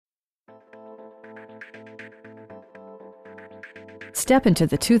Step into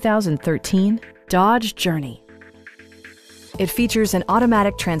the 2013 Dodge Journey. It features an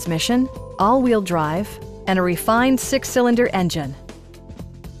automatic transmission, all-wheel drive, and a refined 6-cylinder engine.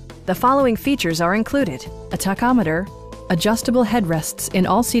 The following features are included: a tachometer, adjustable headrests in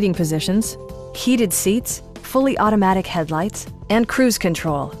all seating positions, heated seats, fully automatic headlights, and cruise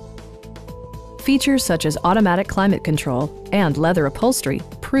control. Features such as automatic climate control and leather upholstery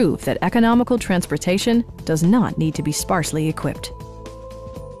prove that economical transportation does not need to be sparsely equipped.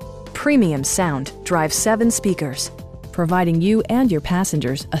 Premium sound drives 7 speakers, providing you and your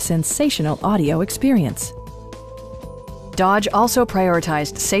passengers a sensational audio experience. Dodge also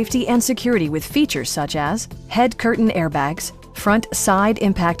prioritized safety and security with features such as head curtain airbags, front side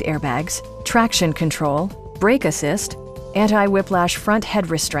impact airbags, traction control, brake assist, anti-whiplash front head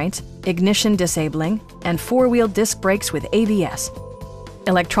restraints, ignition disabling, and 4-wheel disc brakes with ABS.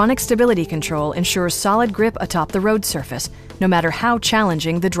 Electronic stability control ensures solid grip atop the road surface, no matter how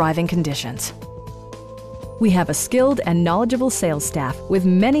challenging the driving conditions. We have a skilled and knowledgeable sales staff with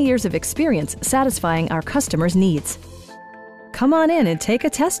many years of experience satisfying our customers' needs. Come on in and take a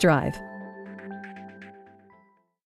test drive.